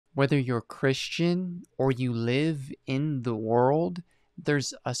Whether you're Christian or you live in the world,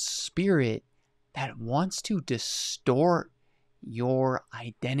 there's a spirit that wants to distort your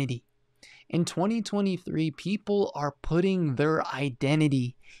identity. In 2023, people are putting their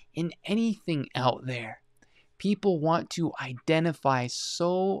identity in anything out there. People want to identify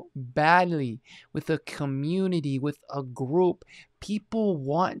so badly with a community, with a group. People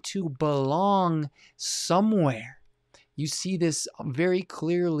want to belong somewhere. You see this very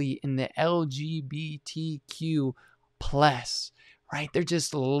clearly in the LGBTQ plus, right? They're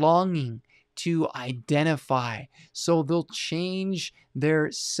just longing to identify. So they'll change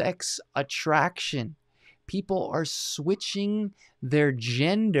their sex attraction. People are switching their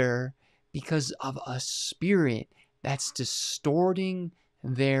gender because of a spirit that's distorting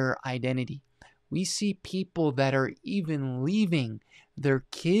their identity. We see people that are even leaving their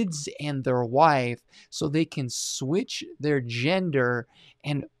kids and their wife so they can switch their gender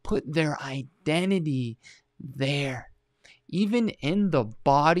and put their identity there. Even in the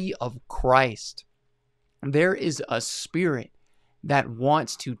body of Christ, there is a spirit that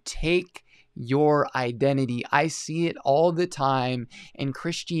wants to take your identity. I see it all the time in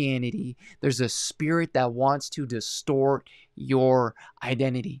Christianity. There's a spirit that wants to distort your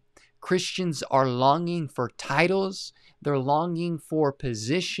identity. Christians are longing for titles. They're longing for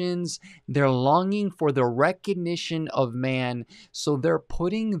positions. They're longing for the recognition of man. So they're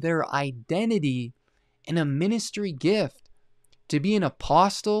putting their identity in a ministry gift. To be an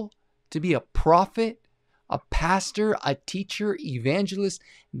apostle, to be a prophet, a pastor, a teacher, evangelist.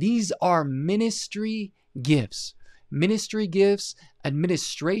 These are ministry gifts. Ministry gifts,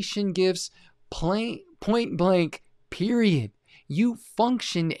 administration gifts, point blank, period. You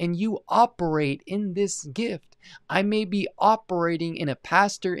function and you operate in this gift. I may be operating in a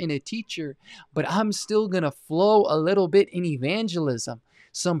pastor, in a teacher, but I'm still going to flow a little bit in evangelism.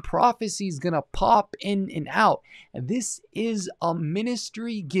 Some prophecy is going to pop in and out. And this is a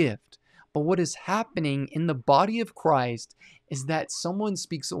ministry gift. But what is happening in the body of Christ is that someone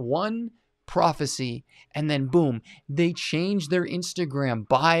speaks one prophecy and then boom, they change their Instagram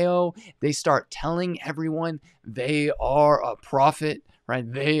bio. They start telling everyone they are a prophet,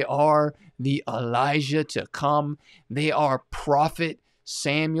 right? They are the Elijah to come. They are prophet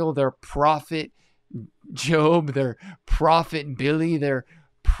Samuel, they're prophet Job, they're prophet Billy, they're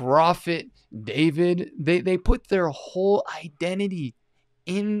prophet David. They put their whole identity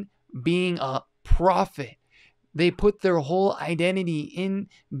in being a prophet. They put their whole identity in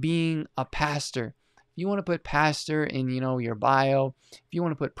being a pastor. If you want to put pastor in, your bio, if you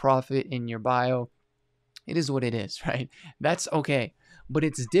want to put prophet in your bio, it is what it is, right? That's okay. But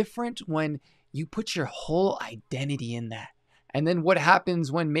it's different when you put your whole identity in that. And then what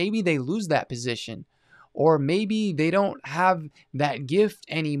happens when maybe they lose that position? Or maybe they don't have that gift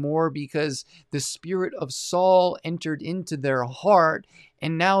anymore because the spirit of Saul entered into their heart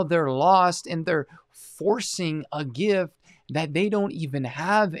and now they're lost and they're forcing a gift that they don't even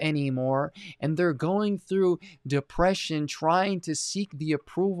have anymore. And they're going through depression, trying to seek the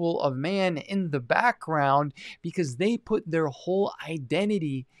approval of man in the background because they put their whole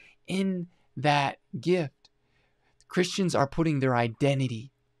identity in that gift. Christians are putting their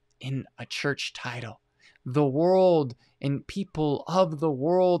identity in a church title. The world and people of the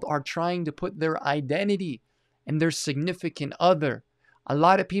world are trying to put their identity in their significant other. A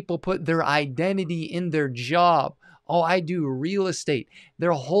lot of people put their identity in their job. Oh, I do real estate.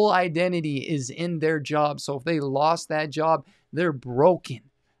 Their whole identity is in their job. So if they lost that job, they're broken.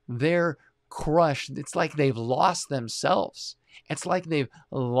 They're crushed. It's like they've lost themselves. It's like they've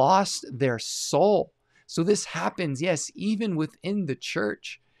lost their soul. So this happens, yes, even within the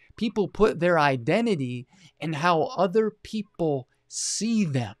church. People put their identity in how other people see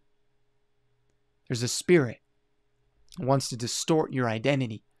them. There's a spirit that wants to distort your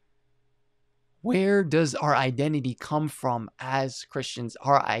identity. Where does our identity come from as Christians?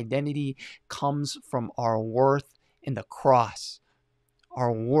 Our identity comes from our worth in the cross,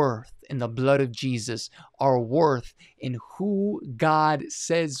 our worth in the blood of Jesus, our worth in who God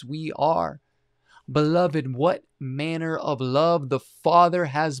says we are. Beloved, what manner of love the Father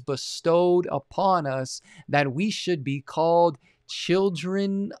has bestowed upon us that we should be called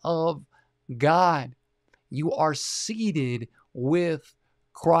children of God. You are seated with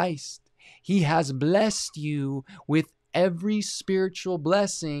Christ. He has blessed you with every spiritual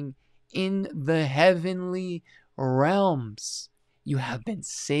blessing in the heavenly realms. You have been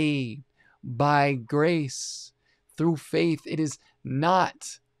saved by grace through faith. It is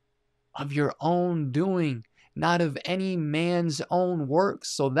not of your own doing, not of any man's own works.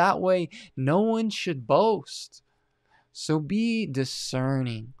 So that way, no one should boast. So be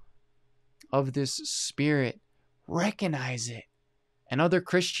discerning. of this spirit, recognize it. And other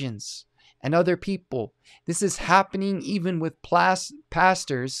Christians and other people. This is happening even with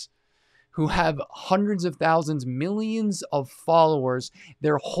pastors who have hundreds of thousands, millions of followers.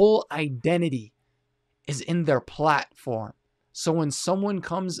 Their whole identity is in their platform. So when someone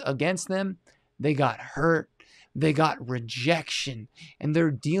comes against them, they got hurt, they got rejection, and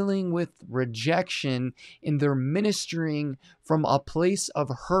they're dealing with rejection, and they're ministering from a place of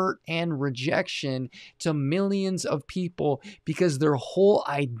hurt and rejection to millions of people because their whole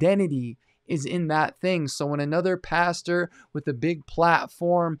identity is in that thing. So when another pastor with a big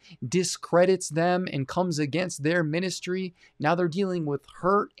platform discredits them and comes against their ministry, now they're dealing with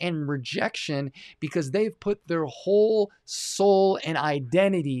hurt and rejection because they've put their whole soul and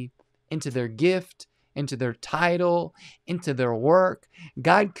identity into their gift, into their title, into their work.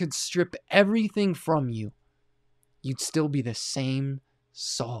 God could strip everything from you. You'd still be the same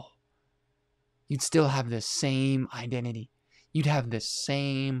soul. You'd still have the same identity. You'd have the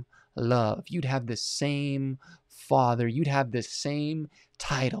same love. You'd have the same Father. You'd have the same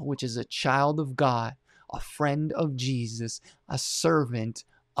title, which is a child of God, a friend of Jesus, a servant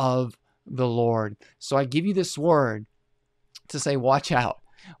of the Lord. So I give you this word to say, watch out.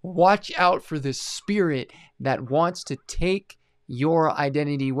 Watch out for this spirit that wants to take your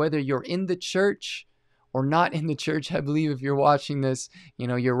identity, whether you're in the church or not in the church. I believe if you're watching this,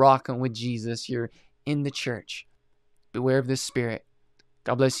 you're rocking with Jesus. You're in the church. Beware of this spirit.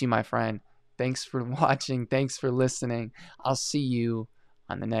 God bless you, my friend. Thanks for watching. Thanks for listening. I'll see you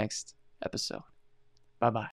on the next episode. Bye-bye.